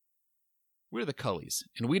We're the Cullies,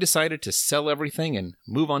 and we decided to sell everything and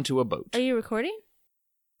move onto a boat. Are you recording?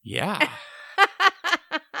 Yeah.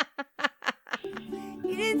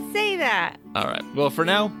 You didn't say that. All right. Well, for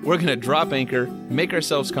now, we're going to drop anchor, make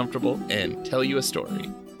ourselves comfortable, and tell you a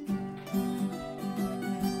story.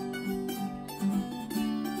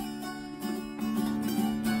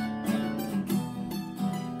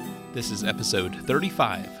 This is episode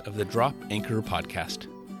 35 of the Drop Anchor podcast.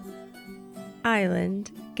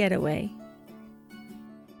 Island Getaway.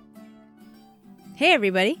 Hey,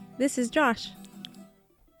 everybody. This is Josh.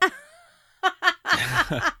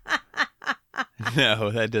 No,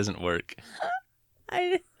 that doesn't work. I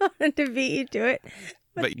just wanted to beat you to it.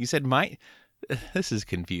 But you said This is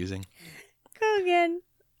confusing. Go again.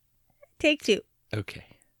 Take two. Okay.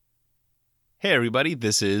 Hey, everybody.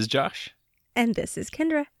 This is Josh. And this is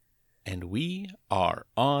Kendra. And we are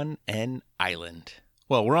on an island.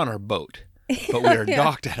 Well, we're on our boat, but we are Yeah.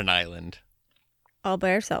 docked at an island. All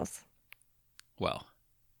by ourselves. Well,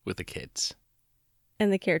 with the kids.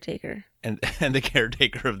 And the caretaker. And the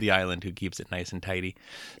caretaker of the island who keeps it nice and tidy.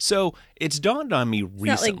 So it's dawned on me recently.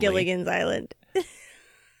 Not like Gilligan's Island.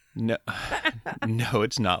 No, no,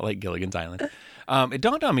 it's not like Gilligan's Island. It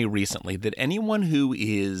dawned on me recently that anyone who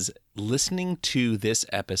is listening to this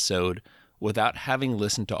episode without having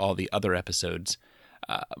listened to all the other episodes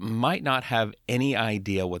might not have any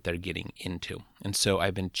idea what they're getting into. And so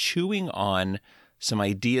I've been chewing on some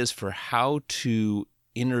ideas for how to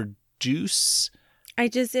introduce... I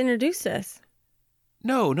just introduced us.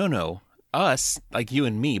 No. Us, like you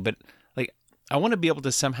and me, but like I want to be able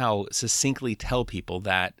to somehow succinctly tell people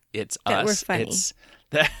that it's That us. we're funny. It's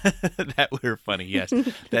that we're funny, yes.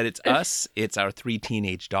 That it's us, it's our 3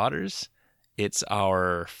 teenage daughters, it's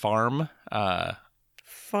our farm.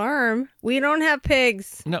 Farm? We don't have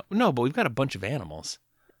pigs. No, but we've got a bunch of animals.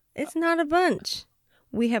 It's not a bunch.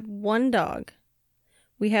 We have one dog.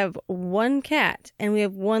 We have one cat. And we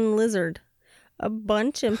have one lizard. A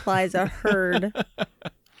bunch implies a herd.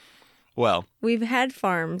 Well, We've had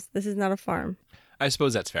farms. This is not a farm. I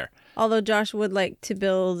suppose that's fair. Although Josh would like to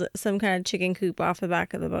build some kind of chicken coop off the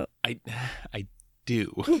back of the boat. I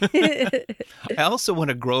do. I also want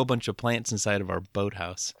to grow a bunch of plants inside of our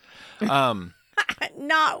boathouse.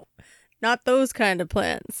 No, not those kind of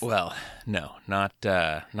plants. Well, no, not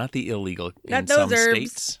the illegal Not in those some herbs.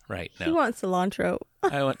 states. Right, He no. wants cilantro.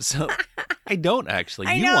 I don't actually.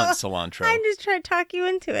 I You know. want cilantro. I'm just trying to talk you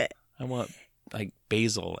into it. I want like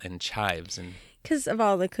basil and chives and Because of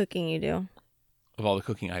all the cooking you do. of all the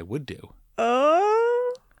cooking I would do.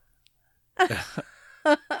 Oh,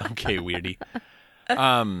 Okay, weirdy.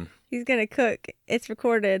 he's going to cook. It's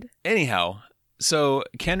recorded. Anyhow, so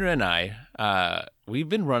Kendra and I, we've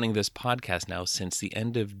been running this podcast now since the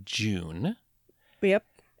end of June. Yep.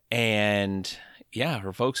 And yeah,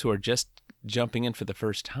 for folks who are just jumping in for the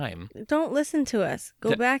first time. Don't listen to us.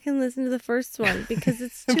 Go back and listen to the first one because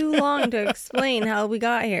it's too long to explain how we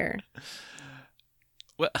got here.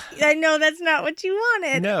 Well, I know that's not what you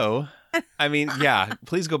wanted. no. I mean, yeah,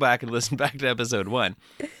 please go back and listen back to episode 1.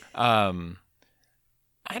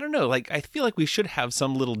 I don't know, like I feel like we should have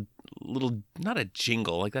some little not a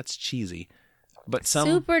jingle, like that's cheesy. But some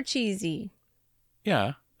Super cheesy.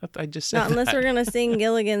 Yeah, I just said Not unless that. we're going to sing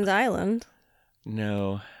Gilligan's Island.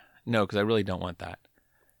 No, because I really don't want that.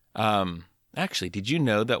 Actually, did you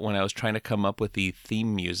know that when I was trying to come up with the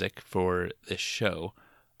theme music for this show,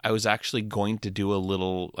 I was actually going to do a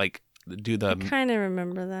little, I kind of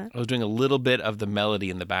remember that. I was doing a little bit of the melody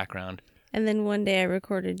in the background. And then one day I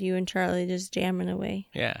recorded you and Charlie just jamming away.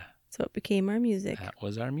 Yeah. So it became our music. That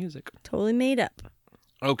was our music. Totally made up.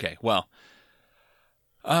 Okay, well,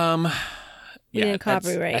 We yeah, didn't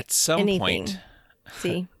copyright at some anything. point.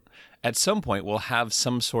 See? At some point, we'll have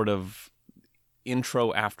some sort of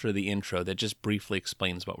intro after the intro that just briefly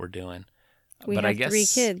explains what we're doing. We But have I guess 3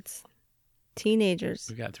 kids. Teenagers.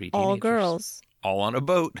 We got 3 teenagers. All girls. All on a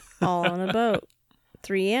boat. All on a boat.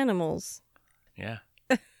 3 animals. Yeah.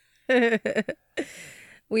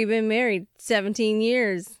 We've been married 17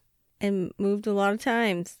 years and moved a lot of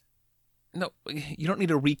times. No, you don't need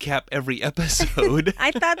to recap every episode.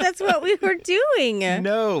 I thought that's what we were doing.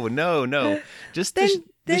 No. Just this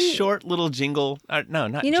Then- short little jingle. No,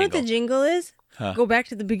 not You know jingle. what the jingle is? Huh. Go back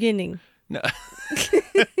to the beginning. No.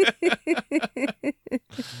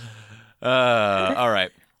 All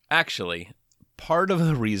right. Actually, part of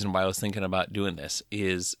the reason why I was thinking about doing this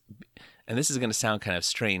is, and this is going to sound kind of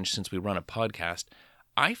strange since we run a podcast,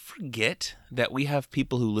 I forget that we have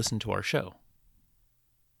people who listen to our show.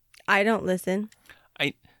 I don't listen.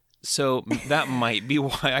 So that might be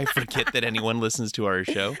why I forget that anyone listens to our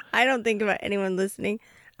show. I don't think about anyone listening.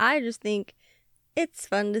 I just think it's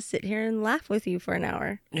fun to sit here and laugh with you for an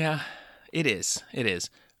hour. Yeah, it is. It is.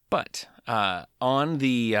 But on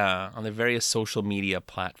the various social media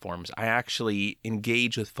platforms, I actually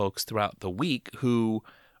engage with folks throughout the week who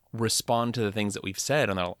respond to the things that we've said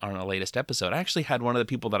on our latest episode. I actually had one of the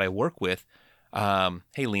people that I work with,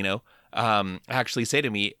 hey Lino, actually say to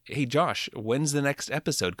me, "Hey Josh, when's the next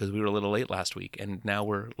episode?" Because we were a little late last week, and now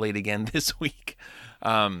we're late again this week.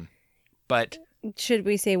 But should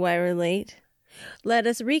we say why we're late? Let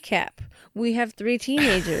us recap. We have 3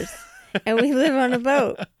 teenagers, and we live on a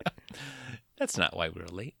boat. That's not why we were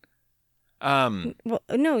late. Well,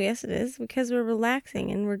 no, yes, it is because we're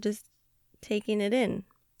relaxing and we're just taking it in.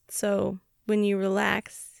 So when you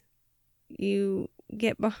relax, you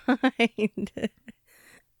get behind.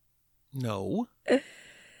 No.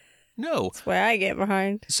 That's why I get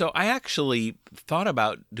behind. So I actually thought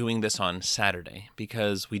about doing this on Saturday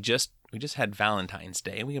because we just had Valentine's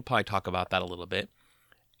Day, and we can probably talk about that a little bit.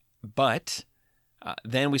 But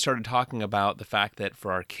then we started talking about the fact that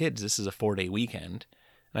for our kids, this is a 4-day weekend.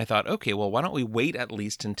 And I thought, okay, well, why don't we wait at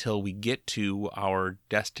least until we get to our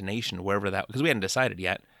destination, wherever that, because we hadn't decided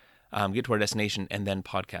yet, get to our destination and then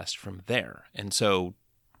podcast from there. And so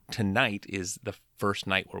tonight is the first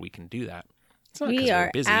night where we can do that. It's not 'cause we are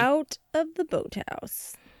we're busy. out of the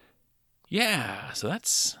boathouse. Yeah, so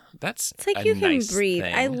that's It's like a you can nice breathe.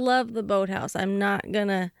 thing. I love the boathouse. I'm not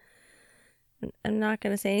gonna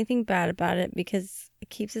say anything bad about it because it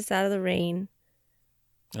keeps us out of the rain.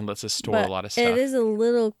 And lets us store But a lot of stuff. it is a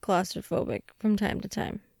little claustrophobic from time to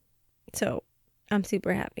time. So I'm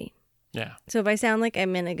super happy. Yeah. So if I sound like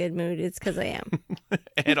I'm in a good mood, it's because I am.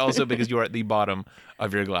 And also because you are at the bottom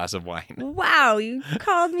of your glass of wine. Wow, you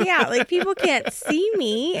called me out. Like people can't see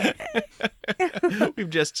me. We've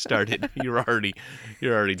just started. You're already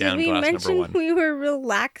down Did we glass mention number 1. we were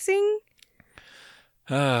relaxing?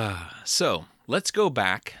 So let's go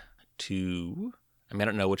back to, I mean, I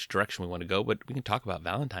don't know which direction we want to go, but we can talk about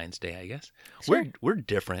Valentine's Day, I guess. Sure. We're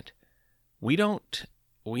different. We don't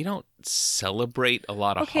celebrate a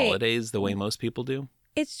lot of holidays the way most people do.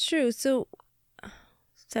 It's true. So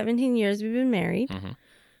 17 years we've been married. Mm-hmm.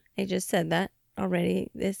 I just said that already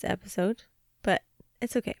this episode, but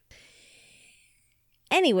it's okay.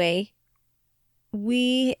 Anyway,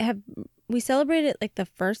 we celebrated like the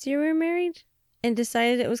first year we were married and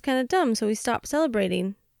decided it was kind of dumb, so we stopped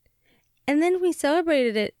celebrating. And then we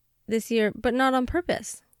celebrated it this year, but not on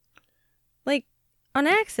purpose. Like on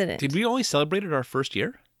accident. Did we only celebrate it our first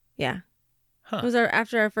year? Yeah. Huh. It was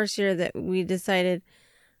after our first year that we decided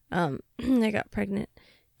I got pregnant,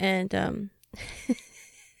 and there's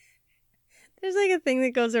like a thing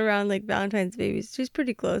that goes around like Valentine's babies. She's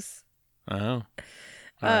pretty close. Oh.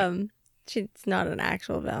 Right. She's not an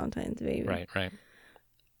actual Valentine's baby. Right.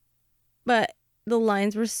 But the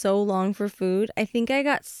lines were so long for food. I think I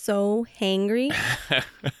got so hangry.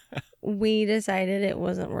 We decided it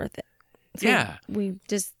wasn't worth it. So yeah. We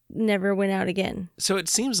just never went out again. So it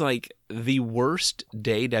seems like the worst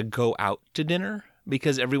day to go out to dinner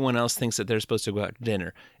because everyone else thinks that they're supposed to go out to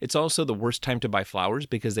dinner. It's also the worst time to buy flowers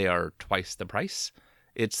because they are twice the price.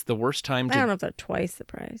 It's the worst time to... I don't know if they're twice the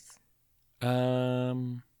price.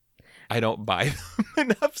 I don't buy them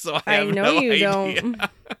enough, so I have know no you idea. don't.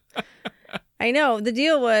 I know. The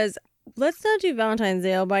deal was, let's not do Valentine's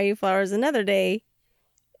Day. I'll buy you flowers another day.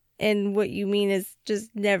 And what you mean is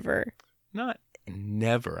just never. Not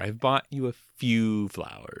never. I've bought you a few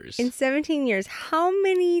flowers. In 17 years, how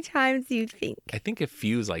many times do you think? I think a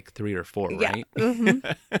few is like 3 or 4, Yeah. right?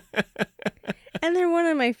 Mm-hmm. And they're one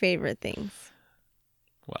of my favorite things.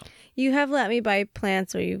 Well, You have let me buy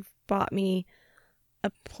plants, or you've bought me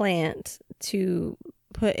a plant to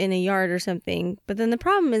put in a yard or something. But then the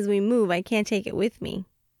problem is we move. I can't take it with me.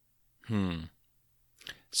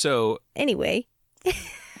 So Anyway.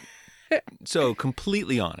 So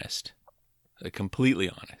completely honest.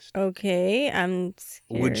 Okay, I'm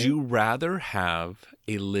scared. Would you rather have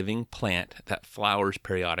a living plant that flowers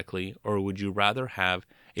periodically, or would you rather have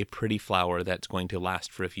a pretty flower that's going to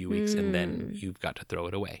last for a few weeks and then you've got to throw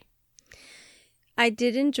it away? I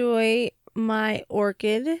did enjoy my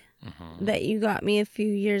orchid that you got me a few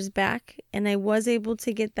years back, and I was able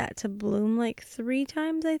to get that to bloom like 3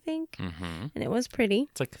 times, I think. And it was pretty.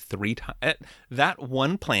 It's like 3 times. That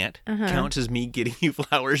one plant counts as me getting you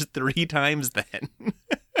flowers 3 times then.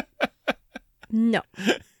 No.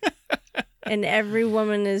 And every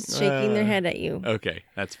woman is shaking their head at you. Okay,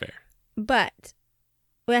 that's fair. But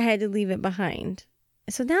I had to leave it behind.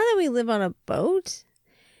 So now that we live on a boat,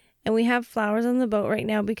 and we have flowers on the boat right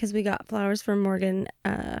now because we got flowers for Morgan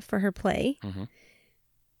for her play.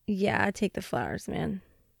 Yeah, I take the flowers, man.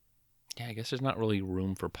 Yeah, I guess there's not really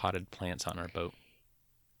room for potted plants on our boat.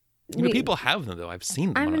 People have them, though. I've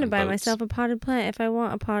seen them I'm going to buy boats. myself a potted plant if I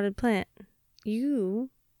want a potted plant. You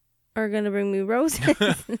are going to bring me roses.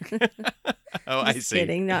 Oh, I see.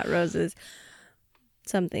 Kidding, not roses.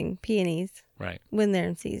 Something, peonies. Right. When they're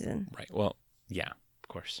in season. Right. Well, yeah, of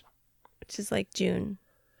course. Which is like June.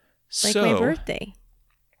 Like So, my birthday.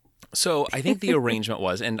 So I think the arrangement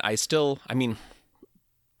was, and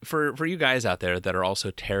for you guys out there that are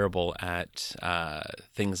also terrible at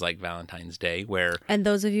things like Valentine's Day, where... And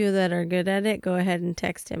those of you that are good at it, go ahead and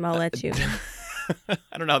text him. I'll let you.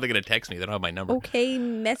 I don't know how they're going to text me. They don't have my number. Okay,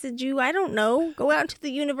 message you. I don't know. Go out into the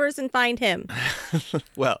universe and find him.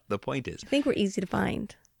 Well, the point is... I think we're easy to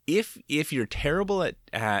find. If you're terrible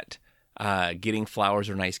at getting flowers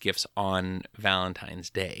or nice gifts on Valentine's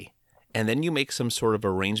Day, and then you make some sort of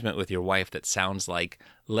arrangement with your wife that sounds like,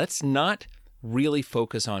 let's not really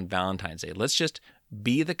focus on Valentine's Day. Let's just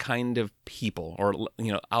be the kind of people, or,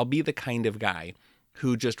 I'll be the kind of guy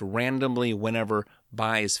who just randomly, whenever,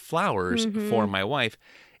 buys flowers for my wife.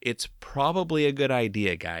 It's probably a good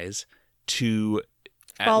idea, guys, to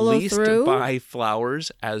follow at least through? Buy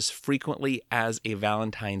flowers as frequently as a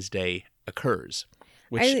Valentine's Day occurs,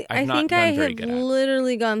 which I've not done very good at. I have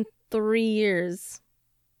literally gone 3 years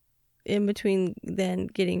in between then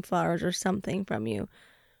getting flowers or something from you.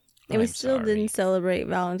 And we still didn't celebrate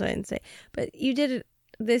Valentine's Day. But you did it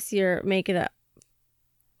this year, make it up.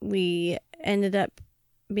 We ended up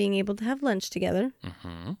being able to have lunch together.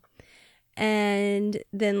 Mm-hmm. And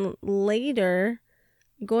then later,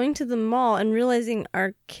 going to the mall and realizing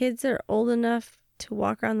our kids are old enough to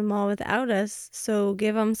walk around the mall without us. So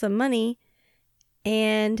give them some money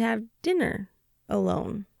and have dinner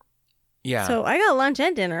alone. Yeah. So I got lunch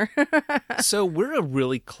and dinner. So we're a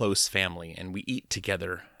really close family and we eat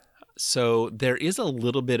together. So there is a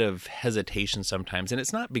little bit of hesitation sometimes. And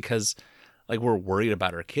it's not because like we're worried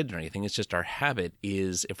about our kids or anything. It's just our habit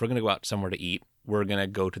is if we're going to go out somewhere to eat, we're going to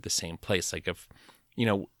go to the same place. Like if,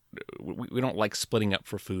 we don't like splitting up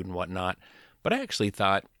for food and whatnot. But I actually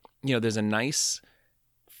thought, there's a nice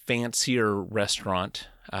fancier restaurant.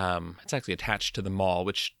 It's actually attached to the mall,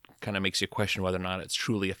 which kind of makes you question whether or not it's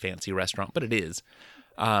truly a fancy restaurant, but it is.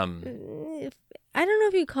 I don't know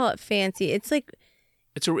if you call it fancy. It's like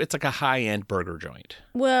it's like a high-end burger joint.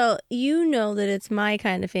 Well, you know that it's my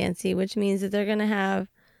kind of fancy, which means that they're going to have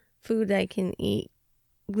food I can eat,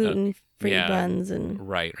 gluten-free buns and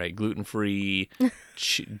right, gluten-free,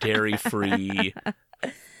 dairy-free,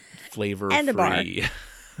 flavor-free, and a bar.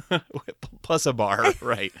 Plus a bar,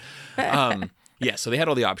 right? So they had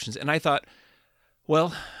all the options, and I thought,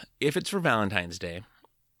 well, if it's for Valentine's Day,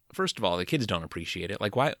 first of all, the kids don't appreciate it.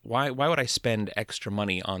 Like, why would I spend extra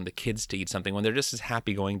money on the kids to eat something when they're just as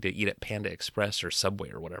happy going to eat at Panda Express or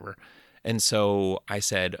Subway or whatever? And so I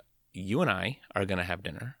said, you and I are going to have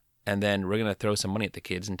dinner, and then we're going to throw some money at the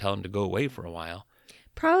kids and tell them to go away for a while.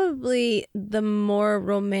 Probably the more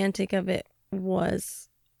romantic of it was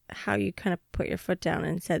how you kind of put your foot down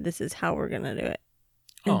and said, this is how we're going to do it,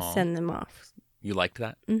 and send them off. You liked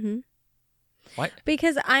that? Mm-hmm. Why?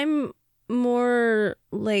 Because I'm more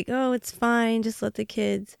like, oh, it's fine, just let the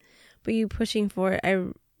kids. But you pushing for it, I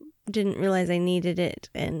didn't realize I needed it,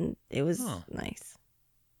 and it was nice.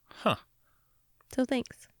 Huh. So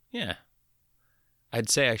thanks. Yeah. I'd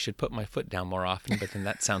say I should put my foot down more often, but then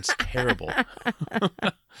that sounds terrible.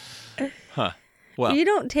 Huh. Well, you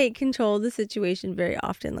don't take control of the situation very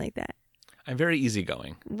often like that. I'm very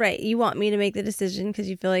easygoing. Right. You want me to make the decision because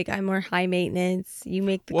you feel like I'm more high maintenance. You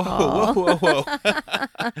make the call. Whoa.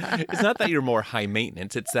 It's not that you're more high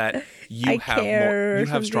maintenance. It's that you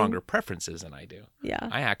have stronger preferences than I do. Yeah.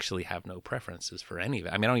 I actually have no preferences for any of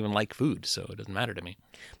it. I mean, I don't even like food, so it doesn't matter to me.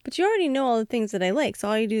 But you already know all the things that I like. So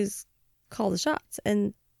all you do is call the shots,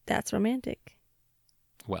 and that's romantic.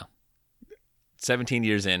 Well, 17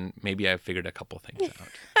 years in, maybe I've figured a couple things out.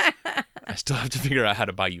 I still have to figure out how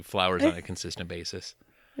to buy you flowers on a consistent basis.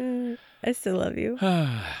 I still love you.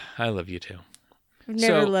 I love you too. I've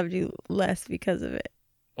never loved you less because of it.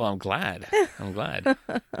 Well, I'm glad.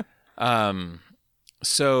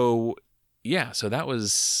 So that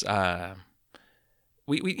was,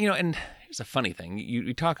 we and here's a funny thing.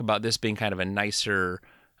 You talk about this being kind of a nicer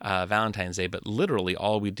Valentine's Day, but literally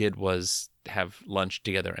all we did was have lunch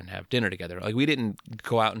together and have dinner together. Like, we didn't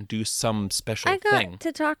go out and do some special thing. I got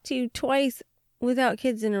to talk to you twice without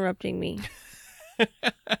kids interrupting me.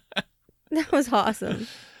 That was awesome.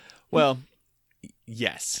 Well,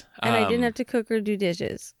 yes. And I didn't have to cook or do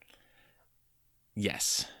dishes.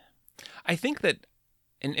 Yes. I think that,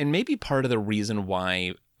 and maybe part of the reason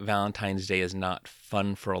why Valentine's Day is not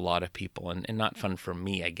fun for a lot of people, and not fun for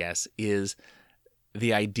me, I guess, is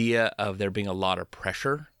the idea of there being a lot of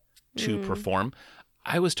pressure to perform.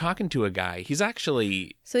 I was talking to a guy. He's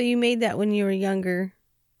actually... So you made that when you were younger.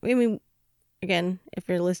 I mean, again, if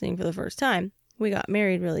you're listening for the first time, we got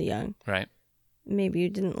married really young. Right. Maybe you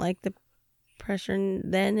didn't like the pressure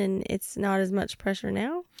then, and it's not as much pressure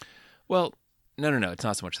now? Well, no. It's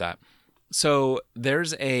not so much that. So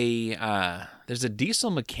there's a diesel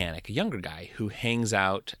mechanic, a younger guy, who hangs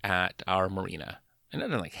out at our marina. And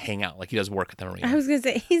doesn't like hang out, like he does work at the marina. I was going to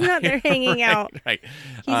say, he's not there hanging out. Right.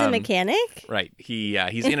 He's a mechanic? Right.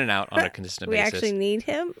 He's in and out on a consistent we basis. Actually need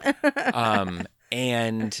him?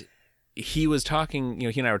 And he was talking,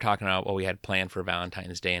 he and I were talking about what we had planned for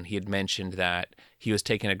Valentine's Day, and he had mentioned that he was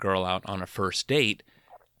taking a girl out on a first date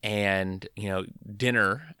and,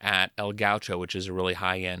 dinner at El Gaucho, which is a really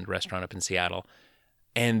high-end restaurant up in Seattle.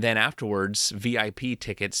 And then afterwards, VIP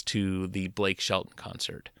tickets to the Blake Shelton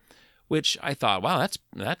concert. Which I thought, wow,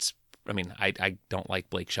 that's. I mean, I don't like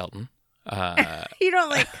Blake Shelton. You don't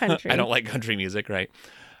like country. I don't like country music, right?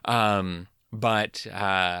 But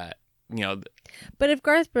But if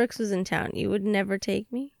Garth Brooks was in town, you would never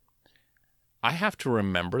take me? I have to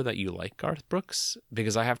remember that you like Garth Brooks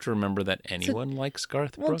because I have to remember that anyone likes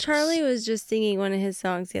Garth Brooks. Well, Charlie was just singing one of his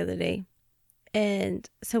songs the other day, and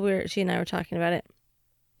so she and I were talking about it,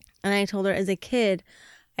 and I told her as a kid,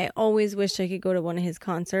 I always wished I could go to one of his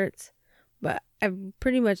concerts. But I've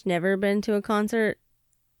pretty much never been to a concert,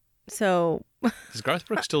 so... Does Garth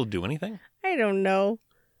Brooks still do anything? I don't know.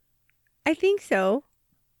 I think so.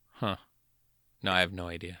 Huh. No, I have no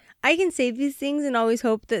idea. I can say these things and always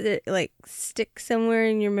hope that it, stick somewhere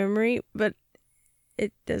in your memory, but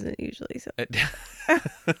it doesn't usually. So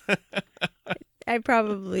I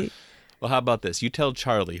probably... Well, how about this? You tell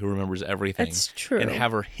Charlie, who remembers everything. That's true. And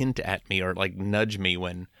have her hint at me or nudge me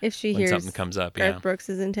when hears something comes up. Garth Brooks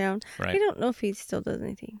is in town. Right. I don't know if he still does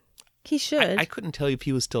anything. He should. I couldn't tell you if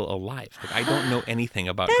he was still alive. I don't know anything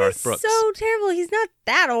about Garth Brooks. That's so terrible. He's not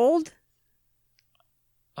that old.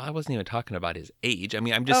 I wasn't even talking about his age. I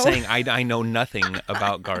mean, I'm just saying I know nothing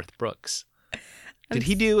about Garth Brooks. Did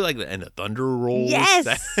he do and the Thunder Rolls? Yes.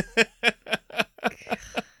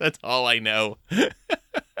 That's all I know.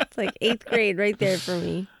 It's like 8th grade right there for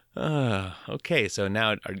me. Okay, so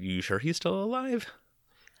now are you sure he's still alive?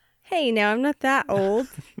 Hey, now I'm not that old.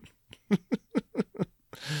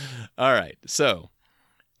 All right, so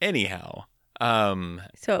anyhow.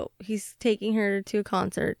 So he's taking her to a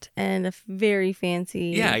concert and a very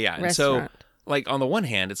fancy restaurant. And so on the one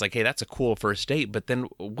hand, it's hey, that's a cool first date, but then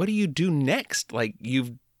what do you do next?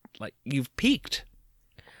 You've peaked.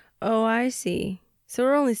 Oh, I see. So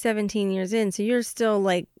we're only 17 years in, so you're still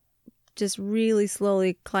just really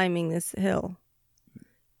slowly climbing this hill.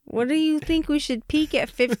 What do you think, we should peak at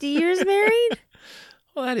 50 years married?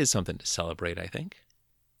 Well, that is something to celebrate, I think.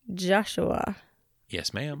 Joshua.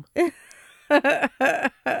 Yes, ma'am. I'll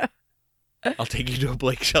take you to a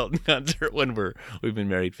Blake Shelton concert when we've been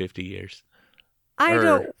married 50 years.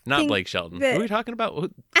 Not Blake Shelton. Who are we talking about?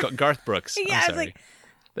 Garth Brooks. Yeah, I'm sorry.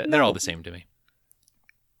 They're all the same to me.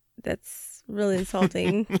 That's really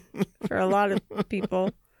insulting for a lot of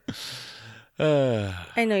people.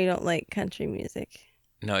 I know you don't like country music.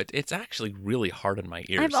 No, it's actually really hard on my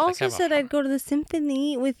ears. I've also said I'd go to the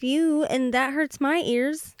symphony with you, and that hurts my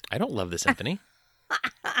ears. I don't love the symphony.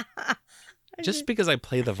 Just because I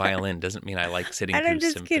play the violin doesn't mean I like sitting through symphony.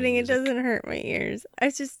 I'm just kidding. Music. It doesn't hurt my ears. I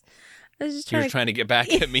was just trying to get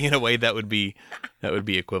back at me in a way that would be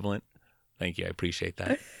equivalent. Thank you. I appreciate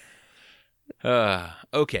that.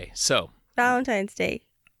 Okay, so Valentine's Day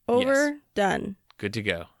over, yes. Done. Good to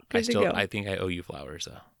go. I think I owe you flowers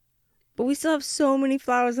though. But we still have so many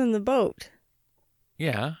flowers on the boat.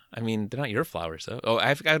 Yeah, I mean they're not your flowers though. Oh,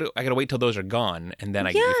 I gotta wait till those are gone and then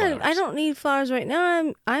I get you flowers. Yeah, I don't need flowers right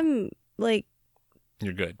now. I'm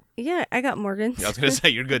You're good. Yeah, I got Morgan's. I was gonna say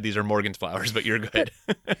you're good. These are Morgan's flowers, but you're good.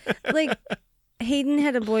 Hayden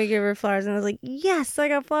had a boy give her flowers, and I was like, yes, I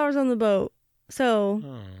got flowers on the boat. So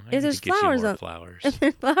if there's flowers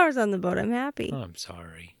on the boat, I'm happy. Oh, I'm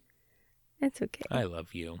sorry. That's okay. I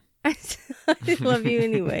love you. I love you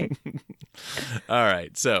anyway. All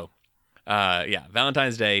right. So,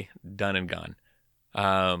 Valentine's Day, done and gone.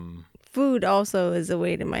 Food also is a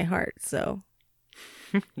weight in my heart, so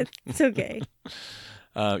it's okay.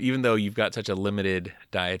 Even though you've got such a limited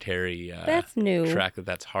dietary that's new. track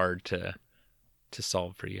that's hard to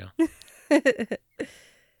solve for you.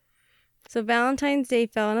 So Valentine's Day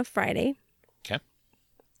fell on a Friday. Okay.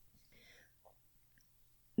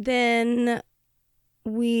 Then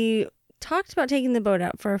we talked about taking the boat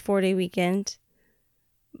out for a 4-day weekend,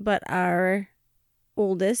 but our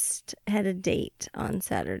oldest had a date on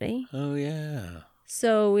Saturday. Oh, yeah.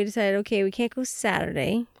 So we decided, okay, we can't go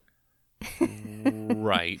Saturday.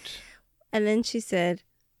 Right. And then she said,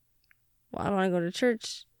 well, I want to go to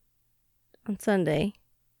church on Sunday.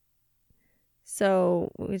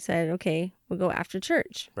 So we decided, okay, we'll go after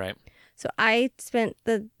church. Right. So I spent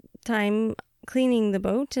the time cleaning the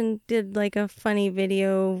boat and did like a funny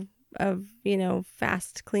video of,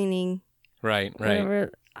 fast cleaning. Right.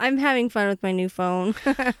 Whatever. I'm having fun with my new phone.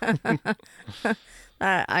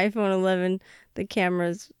 iPhone 11, the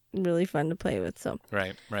camera's really fun to play with. So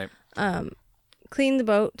Right. cleaned the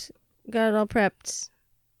boat, got it all prepped.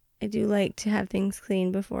 I do like to have things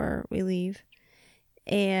clean before we leave.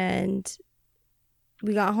 And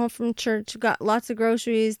we got home from church, got lots of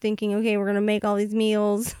groceries, thinking, okay, we're going to make all these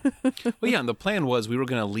meals. Well, yeah, and the plan was we were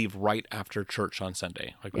going to leave right after church on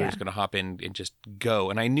Sunday. Like, we were just going to hop in and just go.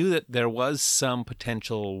 And I knew that there was some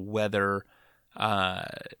potential weather,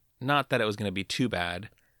 not that it was going to be too bad,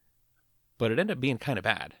 but it ended up being kind of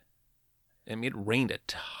bad. I mean, it rained a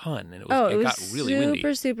ton, and it got really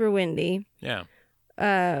windy. Super windy. Yeah.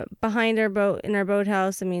 Behind our boat, in our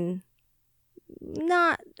boathouse, it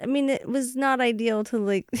was not ideal to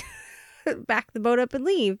like back the boat up and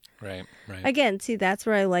leave. Right. Again, see, that's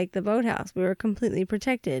where I like the boathouse. We were completely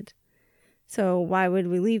protected. So why would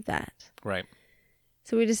we leave that? Right.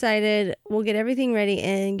 So we decided we'll get everything ready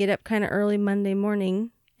and get up kind of early Monday morning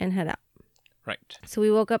and head out. Right. So we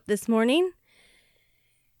woke up this morning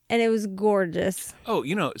and it was gorgeous. Oh,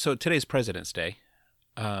 so today's President's Day,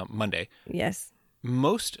 Monday. Yes.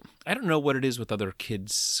 I don't know what it is with other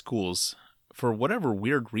kids' schools. For whatever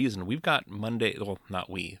weird reason, we've got Monday. Well, not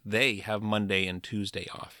we. They have Monday and Tuesday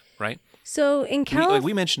off, right? So in California,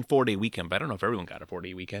 we mentioned 4-day weekend, but I don't know if everyone got a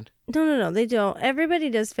 4-day weekend. No, they don't.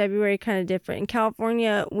 Everybody does February kind of different. In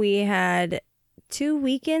California, we had 2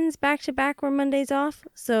 weekends back to back where Monday's off.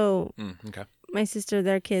 So Okay. My sister,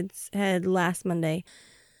 their kids had last Monday.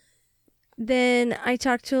 Then I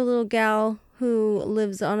talked to a little gal who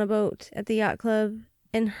lives on a boat at the yacht club,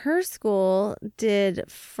 and her school did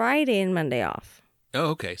Friday and Monday off. Oh,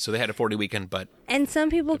 okay. So they had a 4-day weekend, but... And some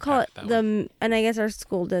people call it and I guess our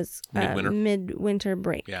school does midwinter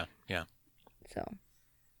break. Yeah. So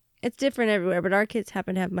it's different everywhere, but our kids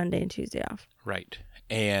happen to have Monday and Tuesday off. Right.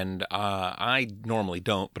 And I normally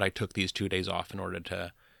don't, but I took these 2 days off in order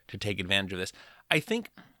to take advantage of this. I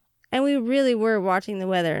think... And we really were watching the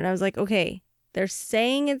weather, and I was like, okay, they're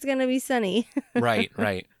saying it's going to be sunny. Right.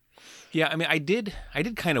 Yeah, I did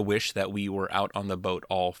kind of wish that we were out on the boat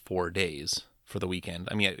all 4 days for the weekend.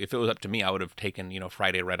 If it was up to me, I would have taken,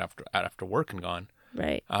 Friday right after work and gone.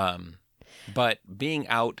 Right. But being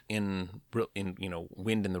out in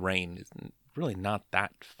wind and the rain is really not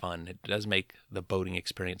that fun. It does make the boating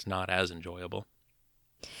experience not as enjoyable.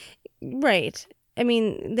 Right.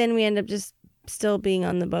 Then we end up just still being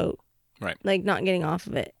on the boat. Right. Like not getting off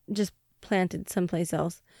of it, just planted someplace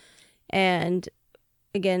else. And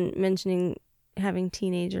again, mentioning having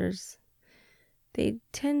teenagers, they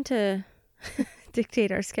tend to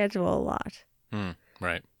dictate our schedule a lot.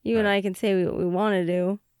 Right. You and I can say what we want to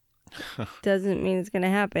do. Doesn't mean it's going to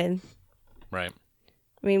happen. Right.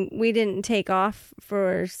 We didn't take off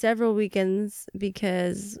for several weekends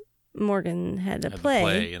because Morgan had to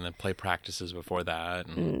play. And then play practices before that.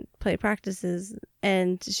 And play practices.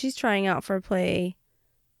 And she's trying out for a play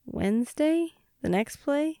Wednesday, the next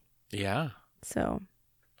play. Yeah. So.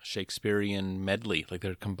 Shakespearean medley. Like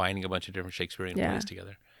they're combining a bunch of different Shakespearean plays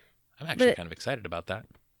together. I'm actually kind of excited about that.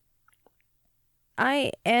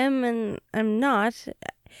 I am and I'm not.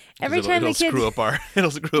 It'll screw up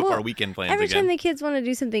our weekend plans every again. time the kids want to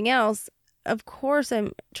do something else, of course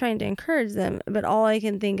I'm trying to encourage them, but all I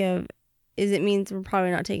can think of is it means we're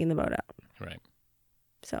probably not taking the boat out. Right.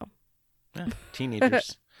 So. Yeah,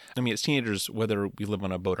 teenagers. It's teenagers whether we live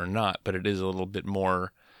on a boat or not, but it is a little bit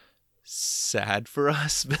more sad for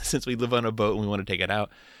us since we live on a boat and we want to take it out.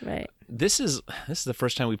 Right. This is the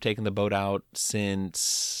first time we've taken the boat out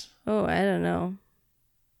since... Oh, I don't know.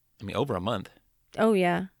 Over a month. Oh,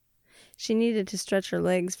 yeah. She needed to stretch her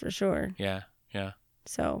legs for sure. Yeah.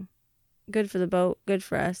 So, good for the boat, good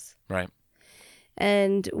for us. Right.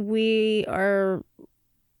 And we are,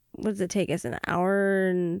 what does it take us, an hour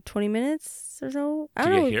and 20 minutes or so? I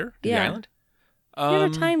don't know. To get here? To the island? Never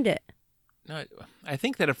timed it. No, I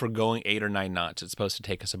think that if we're going 8 or 9 knots, it's supposed to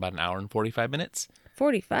take us about an hour and 45 minutes.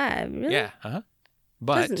 45? Really? Yeah. Uh-huh.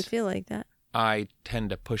 But doesn't feel like that. I tend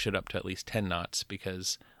to push it up to at least 10 knots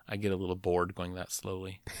because I get a little bored going that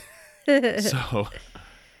slowly. So,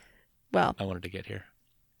 well, I wanted to get here.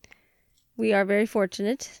 We are very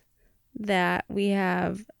fortunate that we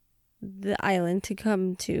have the island to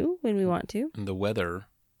come to when we want to. And the weather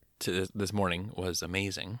this morning was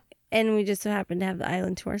amazing. And we just so happen to have the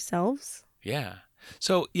island to ourselves. Yeah.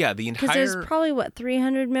 So, yeah, the entire... Because there's probably,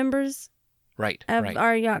 300 members Right. of Right.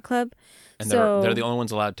 our yacht club. And So they're the only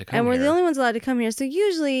ones allowed to come and we're here. the only ones allowed to come here. So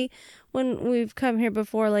usually when we've come here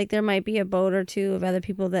before, like there might be a boat or two of other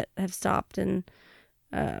people that have stopped, and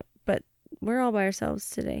but we're all by ourselves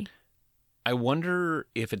today. I wonder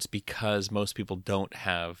if it's because most people don't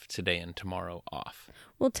have today and tomorrow off.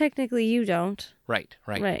 Well, technically you don't. Right.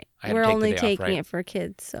 Right. Right. I had to We're take the only day off, taking right? it for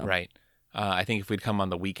kids. So Right. I think if we'd come on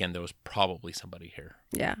the weekend, there was probably somebody here.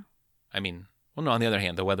 yeah. I mean, well, no, on the other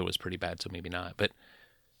hand, the weather was pretty bad, so maybe not. But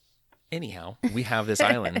anyhow, we have this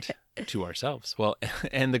island to ourselves. Well,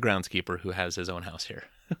 and the groundskeeper who has his own house here.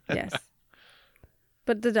 Yes.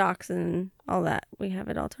 But the docks and all that, we have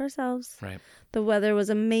it all to ourselves. Right. The weather was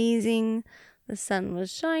amazing. The sun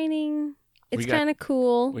was shining. It's kind of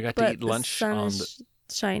cool. We got to eat lunch the sun on is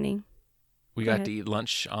shining. We got to eat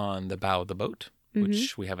lunch on the bow of the boat,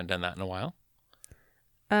 which we haven't done that in a while.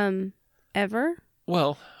 Ever?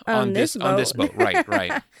 Well, on this boat,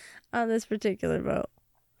 right. On this particular boat.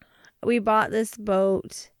 We bought this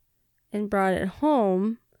boat and brought it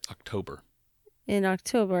home in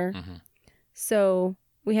October. Mm-hmm. So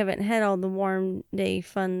we haven't had all the warm day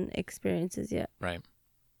fun experiences yet. Right.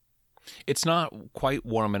 It's not quite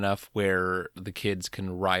warm enough where the kids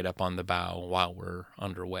can ride up on the bow while we're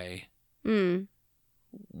underway. During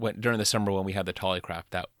the summer when we had the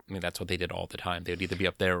Tollycraft, that's what they did all the time. They would either be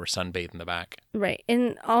up there or sunbathe in the back. Right.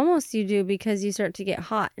 And almost you do because you start to get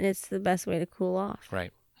hot and it's the best way to cool off.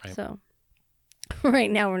 Right. So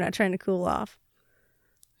right now we're not trying to cool off.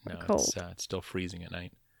 No, cold. It's still freezing at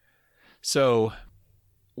night. So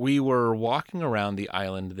we were walking around the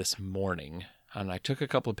island this morning, and I took a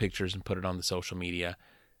couple of pictures and put it on the social media.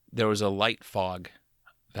 There was a light fog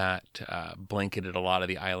that blanketed a lot of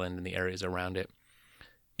the island and the areas around it.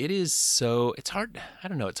 It's hard, I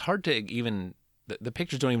don't know, it's hard to even, the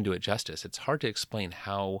pictures don't even do it justice. It's hard to explain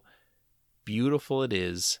how beautiful it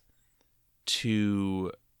is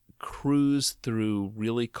to cruise through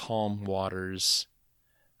really calm waters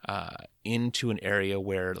into an area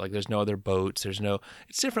where like there's no other boats. It's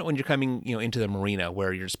different when you're coming, into the marina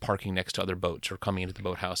where you're just parking next to other boats or coming into the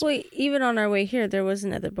boathouse. Well, even on our way here, there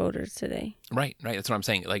wasn't other boaters today. Right. That's what I'm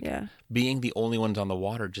saying. Like being the only ones on the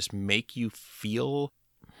water just make you feel.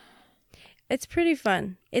 It's pretty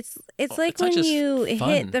fun. It's like when you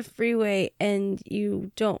hit the freeway and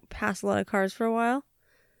you don't pass a lot of cars for a while.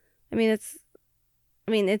 It's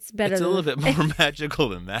better. It's a little bit more magical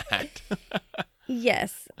than that.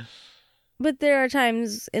 Yes. But there are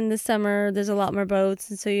times in the summer there's a lot more boats,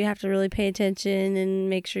 and so you have to really pay attention and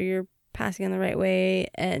make sure you're passing on the right way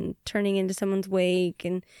and turning into someone's wake,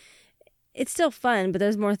 and it's still fun, but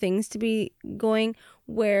there's more things to be going.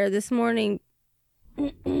 Where this morning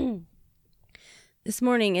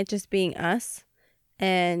it just being us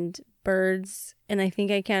and birds, and I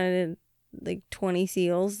think I counted like 20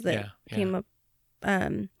 seals that came up.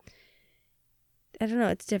 I don't know,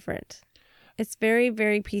 it's different. It's very,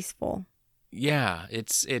 very peaceful. Yeah,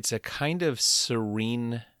 it's a kind of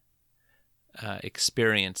serene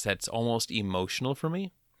experience that's almost emotional for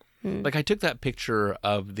me. Like I took that picture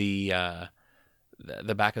of the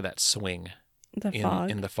back of that swing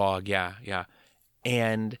in the fog. Yeah.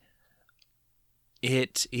 And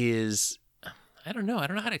it is, I don't know how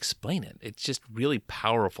to explain it. It's just really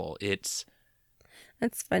powerful. That's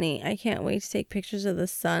funny. I can't wait to take pictures of the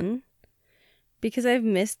sun because I've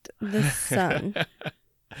missed the sun.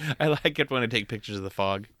 I like it when I take pictures of the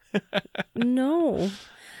fog. No.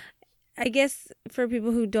 I guess for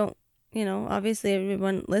people who don't, obviously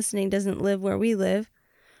everyone listening doesn't live where we live.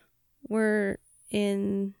 We're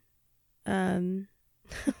in, we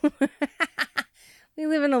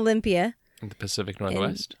live in Olympia. In the Pacific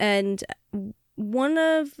Northwest. And one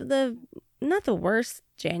of the, not the worst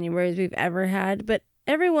Januaries we've ever had, but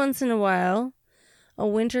every once in a while, a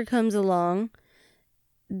winter comes along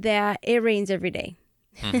that it rains every day.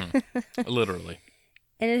 Mm-hmm. Literally.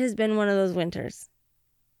 And it has been one of those winters.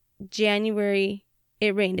 January,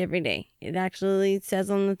 it rained every day. It actually says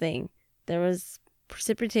on the thing. There was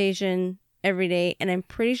precipitation every day, and I'm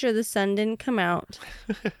pretty sure the sun didn't come out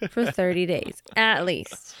for 30 days, at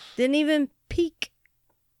least. Didn't even peek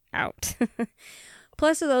out.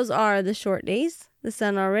 Plus of those are the short days. The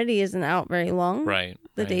sun already isn't out very long. Right.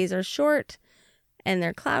 The days are short, and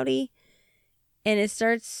they're cloudy. And it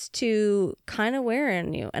starts to kind of wear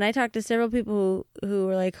on you. And I talked to several people who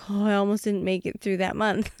were like, oh, I almost didn't make it through that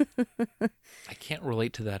month. I can't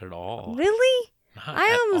relate to that at all. Really? Not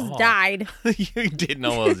I almost died. You didn't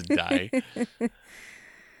almost die.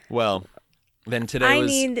 Well, Then today I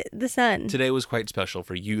need the sun. Today was quite special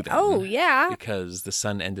for you then. Oh, yeah. Because the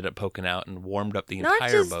sun ended up poking out and warmed up the Not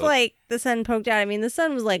entire just boat. like the sun poked out. I mean, the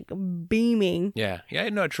sun was like beaming. Yeah. Yeah,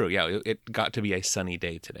 no, true. Yeah, it got to be a sunny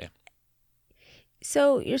day today.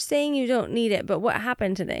 So you're saying you don't need it, but what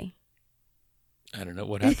happened today? I don't know.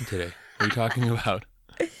 What happened today? What are you talking about?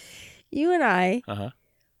 You and I,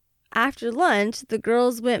 after lunch, the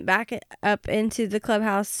girls went back up into the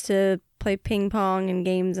clubhouse to play ping pong and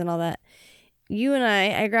games and all that. You and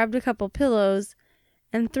I grabbed a couple pillows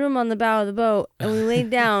and threw them on the bow of the boat, and we laid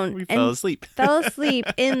down We and fell asleep. fell asleep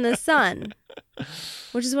in the sun,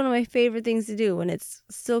 which is one of my favorite things to do when it's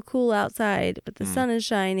still cool outside, but the sun is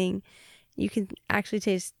shining. You can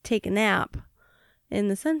actually take a nap in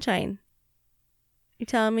the sunshine. You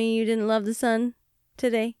telling me you didn't love the sun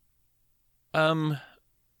today?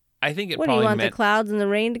 I think it What, probably do you want meant... the clouds and the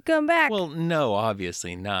rain to come back? Well, no,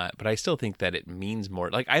 obviously not. But I still think that it means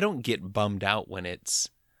more. Like, I don't get bummed out when it's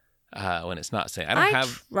not saying. I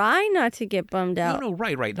try not to get bummed out. No,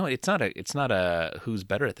 right. No, it's not a who's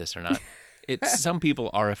better at this or not. It's some people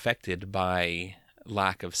are affected by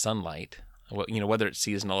lack of sunlight. Whether it's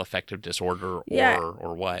seasonal affective disorder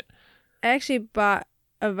or what. I actually bought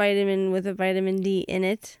a vitamin with a vitamin D in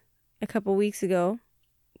it a couple weeks ago.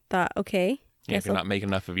 Thought, okay. Yeah, if you're not making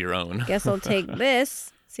enough of your own. Guess I'll take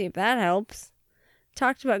this, see if that helps.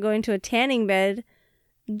 Talked about going to a tanning bed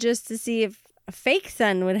just to see if a fake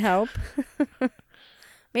sun would help.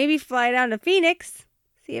 Maybe fly down to Phoenix,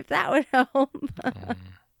 see if that would help.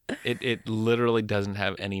 It literally doesn't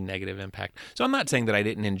have any negative impact. So I'm not saying that I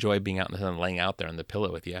didn't enjoy being out in the sun, laying out there on the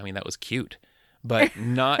pillow with you. I mean, that was cute, but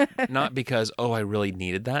not because I really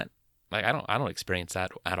needed that. Like I don't experience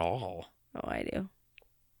that at all. Oh, I do.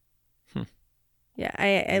 Yeah,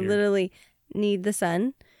 I literally need the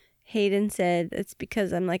sun. Hayden said it's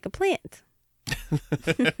because I'm like a plant.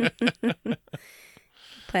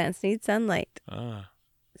 Plants need sunlight.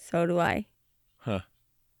 So do I. Huh.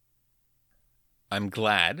 I'm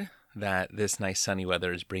glad that this nice sunny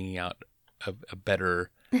weather is bringing out a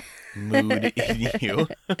better mood in you.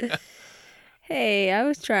 Hey, I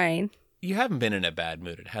was trying. You haven't been in a bad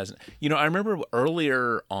mood. It hasn't. I remember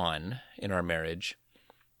earlier on in our marriage,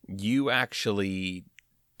 you actually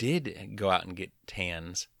did go out and get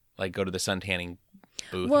tans, like go to the sun tanning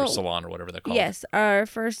booth or salon or whatever they're called. Yes, our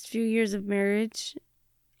first few years of marriage,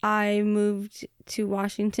 I moved to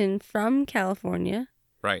Washington from California.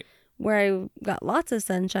 Right. Where I got lots of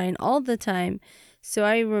sunshine all the time. So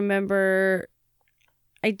I remember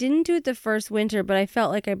I didn't do it the first winter, but I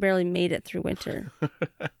felt like I barely made it through winter.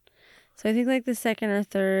 So I think like the second or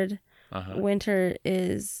third winter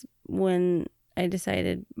is when I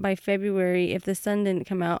decided by February, if the sun didn't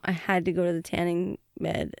come out, I had to go to the tanning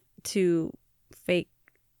bed to fake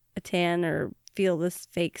a tan or feel this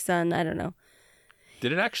fake sun. I don't know.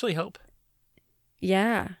 Did it actually help?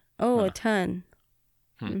 Yeah. Oh, a ton.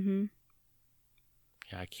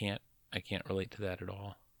 Yeah, I can't relate to that at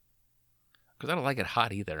all. Because I don't like it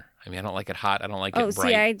hot either. I mean, I don't like it hot. I don't like it bright.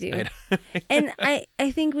 See, I do. And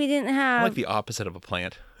I think we didn't have... I like the opposite of a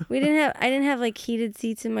plant. I didn't have like heated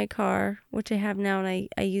seats in my car, which I have now, and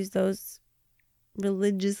I use those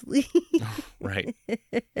religiously. Right.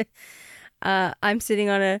 I'm sitting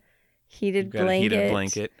on a heated blanket. A heated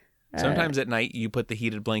blanket. Sometimes at night, you put the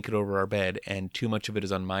heated blanket over our bed, and too much of it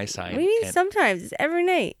is on my side. What do you mean sometimes? It's every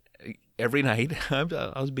night. Every night. I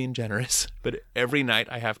was being generous. But every night,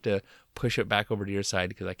 I have to push it back over to your side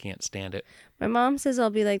because I can't stand it. My mom says I'll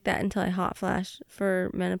be like that until I hot flash for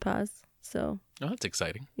menopause. So. Oh, that's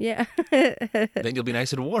exciting. Yeah. Then you'll be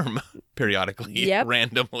nice and warm periodically,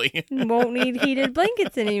 randomly. Won't need heated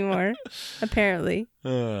blankets anymore, apparently.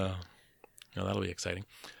 Oh, that'll be exciting.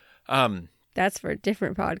 That's for a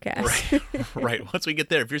different podcast. Right. Once we get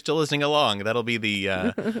there, if you're still listening along, that'll be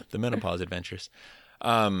the menopause adventures.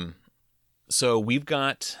 So we've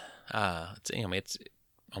got, it's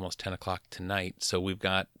almost 10 o'clock tonight. So we've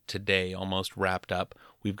got today almost wrapped up.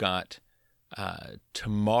 We've got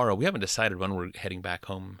tomorrow. We haven't decided when we're heading back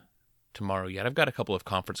home tomorrow yet. I've got a couple of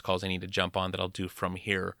conference calls I need to jump on that I'll do from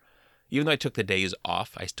here. Even though I took the days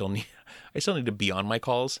off, I still need to be on my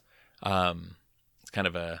calls. It's kind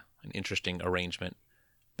of an interesting arrangement,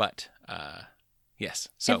 but yes.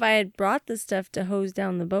 So if I had brought the stuff to hose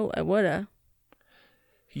down the boat, I woulda.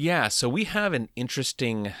 Yeah, so we have an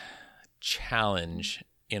interesting challenge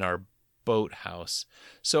in our boathouse.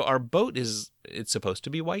 So our boat it's supposed to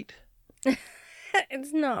be white.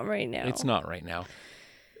 It's not right now. It's not right now.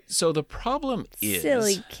 So the problem is...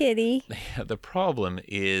 Silly kitty. The problem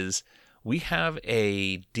is we have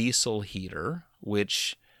a diesel heater,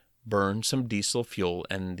 which burn some diesel fuel,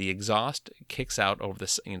 and the exhaust kicks out over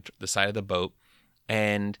the side of the boat.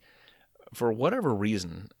 And for whatever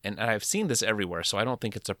reason, and I've seen this everywhere, so I don't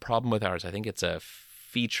think it's a problem with ours. I think it's a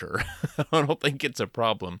feature. I don't think it's a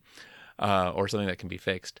problem or something that can be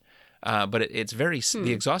fixed. But it's very,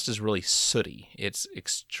 the exhaust is really sooty. It's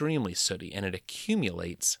extremely sooty, and it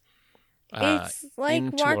accumulates. It's like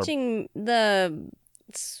watching the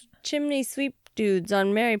chimney sweep dudes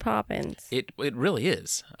on Mary Poppins. It really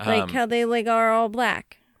is. Like how they are all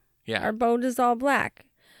black. Yeah. Our boat is all black.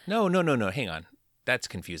 No. Hang on. That's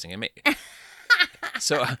confusing.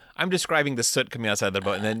 So I'm describing the soot coming outside the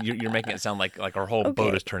boat, and then you're making it sound like our whole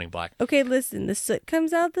boat is turning black. Okay, listen. The soot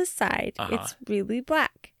comes out the side. It's really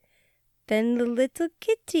black. Then the little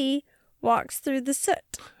kitty walks through the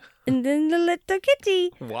soot. And then the little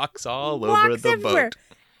kitty walks all over the everywhere. boat.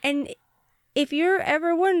 And if you're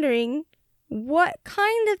ever wondering, what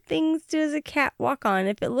kind of things does a cat walk on?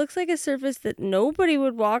 If it looks like a surface that nobody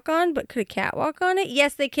would walk on, but could a cat walk on it?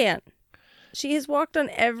 Yes, they can. She has walked on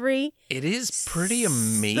every... It is pretty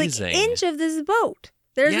amazing. Inch of this boat.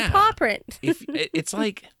 There's a paw print. It's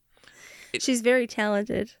like... She's very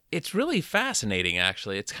talented. It's really fascinating,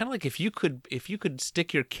 actually. It's kind of like if you could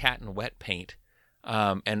stick your cat in wet paint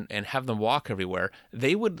and have them walk everywhere,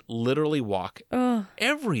 they would literally walk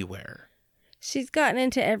everywhere. She's gotten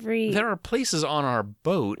into every... There are places on our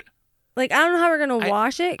boat... Like, I don't know how we're going to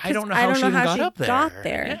wash it. I don't know how she got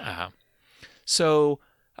there. Yeah. So...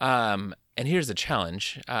 and here's the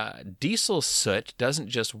challenge. Diesel soot doesn't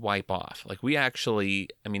just wipe off. Like we actually,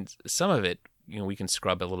 some of it, we can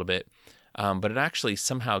scrub a little bit, but it actually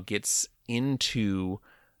somehow gets into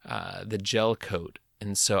the gel coat.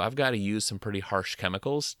 And so I've got to use some pretty harsh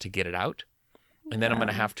chemicals to get it out. And then I'm going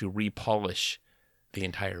to have to repolish the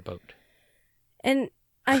entire boat. And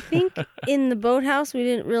I think in the boathouse, we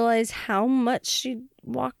didn't realize how much she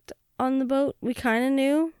walked on the boat. We kind of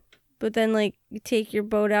knew. But then, you take your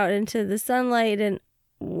boat out into the sunlight and,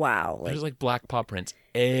 wow. There's, black paw prints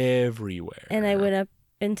everywhere. And I went up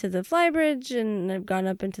into the flybridge, and I've gone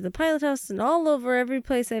up into the pilot house, and all over every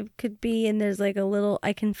place I could be, and there's, I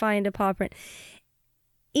can find a paw print.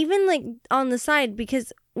 Even, on the side,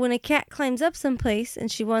 because when a cat climbs up someplace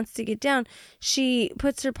and she wants to get down, she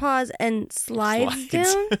puts her paws and slides.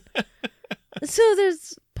 Down. So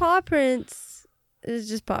there's paw prints. There's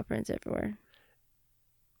just paw prints everywhere.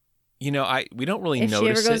 We don't really notice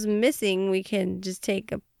it. If she ever goes it. missing, we can just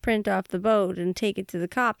take a print off the boat and take it to the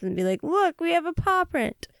cops and be like, look, we have a paw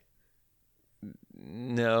print.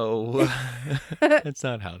 No, that's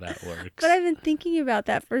not how that works. But I've been thinking about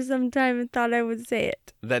that for some time and thought I would say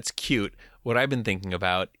it. That's cute. What I've been thinking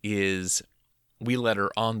about is we let her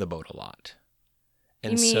on the boat a lot.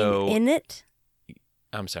 And you mean in it?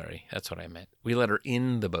 I'm sorry. That's what I meant. We let her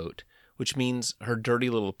in the boat, which means her dirty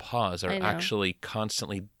little paws are actually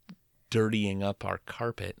constantly dirtying up our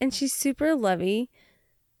carpet. And she's super lovey.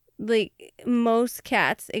 Most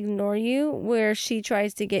cats ignore you, where she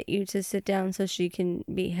tries to get you to sit down so she can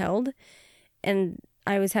be held. And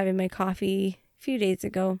I was having my coffee a few days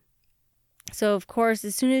ago. So, of course,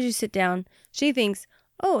 as soon as you sit down, she thinks,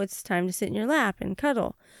 oh, it's time to sit in your lap and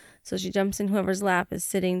cuddle. So she jumps in whoever's lap is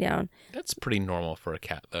sitting down. That's pretty normal for a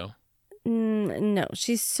cat, though. No,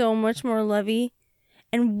 she's so much more lovey.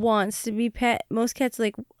 And wants to be pet. Most cats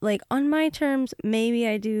like on my terms. Maybe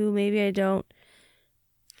I do. Maybe I don't.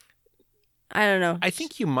 I don't know. I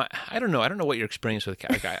think you might. I don't know. I don't know what your experience with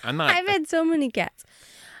a cat. I'm not. I've had so many cats.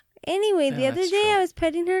 Anyway, the other day I was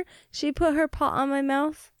petting her. She put her paw on my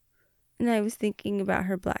mouth, and I was thinking about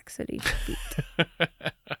her black sooty feet.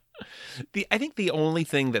 I think the only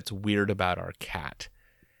thing that's weird about our cat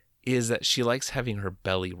is that she likes having her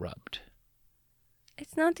belly rubbed.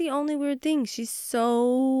 It's not the only weird thing. She's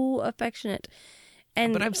so affectionate.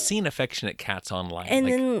 But I've seen affectionate cats online. And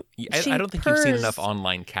then I don't think you've seen enough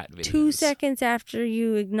online cat videos. 2 seconds after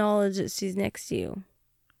you acknowledge that she's next to you.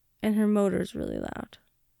 And her motor's really loud.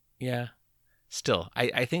 Yeah. Still,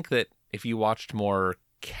 I think that if you watched more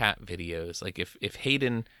cat videos, if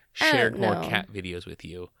Hayden shared more cat videos with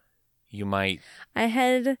you, you might... I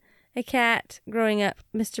had a cat growing up,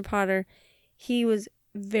 Mr. Potter. He was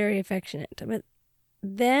very affectionate. But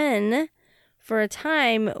then, for a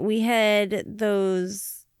time, we had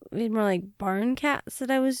more like barn cats that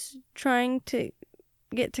I was trying to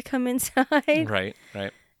get to come inside. Right.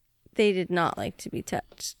 They did not like to be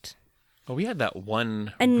touched. Well, we had that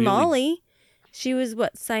one. And Molly, she was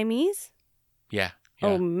Siamese? Yeah.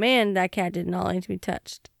 Oh, man, that cat did not like to be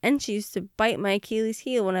touched. And she used to bite my Achilles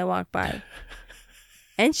heel when I walked by.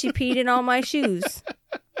 And she peed in all my shoes.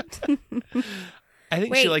 I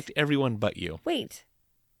think she liked everyone but you. Wait.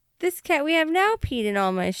 This cat we have now peed in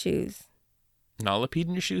all my shoes. Nala peed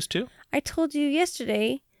in your shoes too? I told you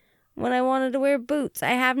yesterday when I wanted to wear boots.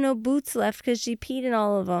 I have no boots left because she peed in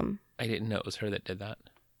all of them. I didn't know it was her that did that.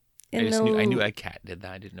 I knew a cat did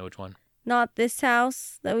that. I didn't know which one. Not this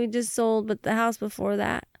house that we just sold, but the house before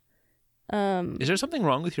that. Is there something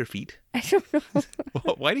wrong with your feet? I don't know.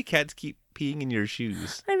 Why do cats keep peeing in your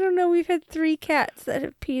shoes? I don't know. We've had 3 cats that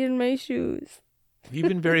have peed in my shoes. You've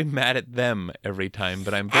been very mad at them every time,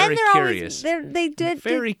 but I'm very curious.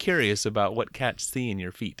 Very curious about what cats see in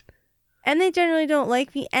your feet. And they generally don't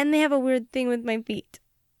like me, and they have a weird thing with my feet.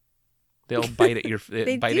 They'll bite at your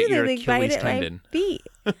Achilles tendon. My feet.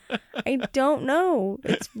 I don't know.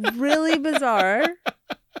 It's really bizarre.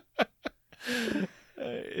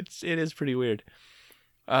 It is pretty weird.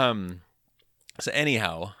 So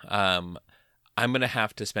anyhow, I'm gonna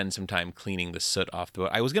have to spend some time cleaning the soot off the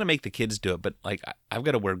boat. I was gonna make the kids do it, but like I've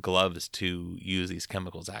got to wear gloves to use these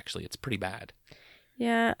chemicals. Actually, it's pretty bad.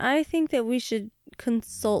 Yeah, I think that we should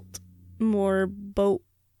consult more boat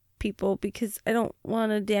people because I don't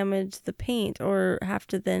want to damage the paint or have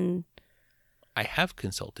to then. I have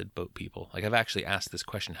consulted boat people. Like I've actually asked this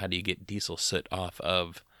question: how do you get diesel soot off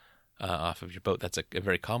of your boat? That's a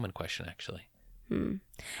very common question, actually.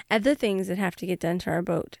 Other things that have to get done to our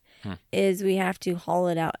boat is we have to haul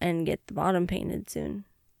it out and get the bottom painted soon.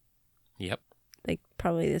 Yep. Like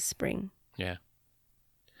probably this spring. Yeah.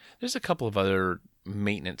 There's a couple of other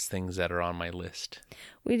maintenance things that are on my list.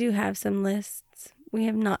 We do have some lists. We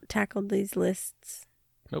have not tackled these lists.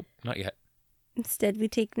 Nope, not yet. Instead, we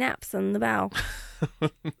take naps on the bow.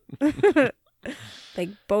 Like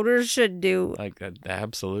boaters should do. Like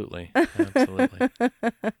absolutely. Absolutely.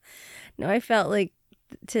 No, I felt like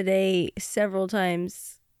today several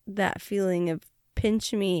times that feeling of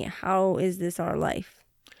pinch me, how is this our life?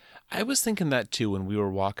 I was thinking that too when we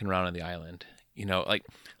were walking around on the island. You know, like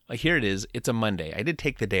here it is. It's a Monday. I did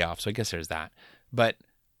take the day off, so I guess there's that. But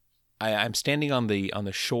I'm standing on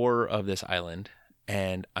the shore of this island,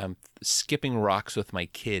 and I'm skipping rocks with my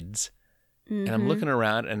kids, and I'm looking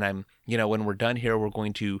around, and I'm, when we're done here, we're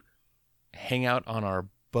going to hang out on our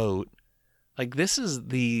boat. Like this is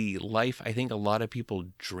the life I think a lot of people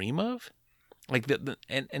dream of, like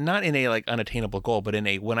and not in a like unattainable goal, but in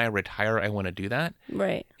a when I retire, I want to do that.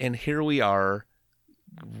 Right. And here we are.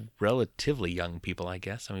 Relatively young people, I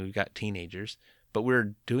guess. I mean, we've got teenagers, but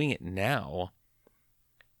we're doing it now.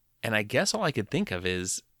 And I guess all I could think of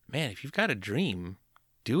is, man, if you've got a dream,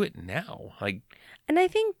 do it now. And I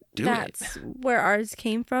think that's where ours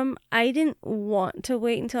came from. I didn't want to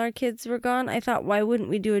wait until our kids were gone. I thought, why wouldn't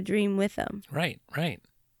we do a dream with them? Right.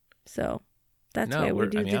 So that's why we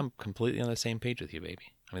do it. I'm completely on the same page with you,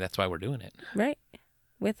 baby. I mean, that's why we're doing it. Right.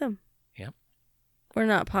 With them. Yep. We're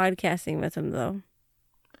not podcasting with them, though.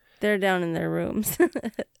 They're down in their rooms.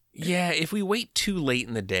 Yeah, if we wait too late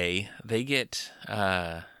in the day, they get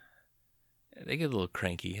a little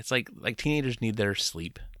cranky. It's like teenagers need their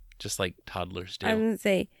sleep, just like toddlers do. I was going to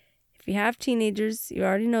say, if you have teenagers, you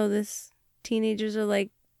already know this. Teenagers are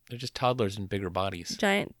like... They're just toddlers in bigger bodies.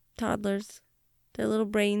 Giant toddlers. Their little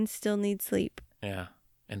brains still need sleep. Yeah,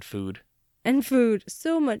 and food. And food.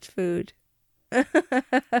 So much food.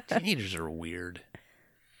 Teenagers are weird.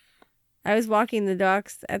 I was walking the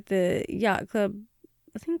docks at the yacht club,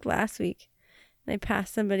 I think last week, and I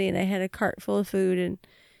passed somebody and I had a cart full of food, and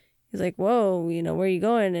he's like, whoa, where are you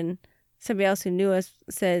going? And somebody else who knew us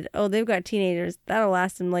said, oh, they've got teenagers. That'll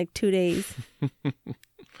last them like 2 days. And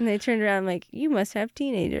they turned around, I'm like, you must have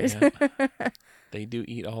teenagers. Yeah. They do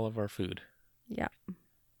eat all of our food. Yeah.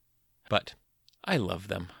 But I love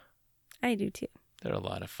them. I do too. They're a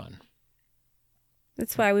lot of fun.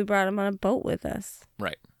 That's why we brought them on a boat with us.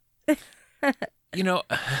 Right.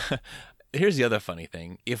 Here's the other funny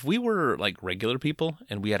thing. If we were like regular people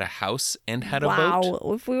and we had a house and had a boat.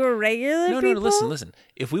 Wow. If we were regular people? No, listen.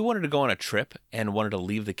 If we wanted to go on a trip and wanted to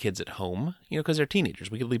leave the kids at home, because they're teenagers,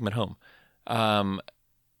 we could leave them at home.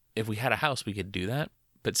 If we had a house, we could do that.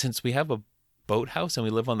 But since we have a boathouse and we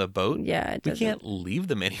live on the boat, we can't leave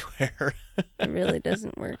them anywhere. It really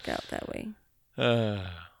doesn't work out that way.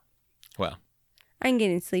 Well. I'm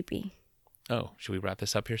getting sleepy. Oh, should we wrap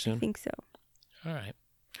this up here soon? I think so. All right.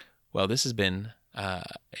 Well, this has been a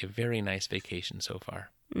very nice vacation so far.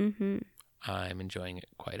 Mm-hmm. I'm enjoying it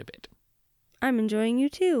quite a bit. I'm enjoying you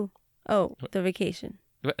too. Oh, the vacation.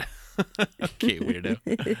 Okay,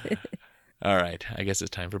 weirdo. All right. I guess it's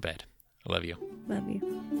time for bed. I love you. Love you.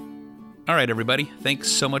 All right, everybody.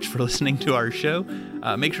 Thanks so much for listening to our show.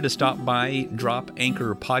 Make sure to stop by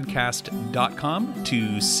dropanchorpodcast.com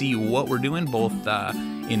to see what we're doing, both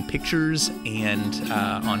in pictures and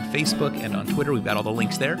on Facebook and on Twitter. We've got all the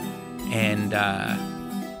links there. And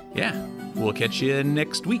Yeah, we'll catch you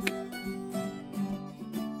next week.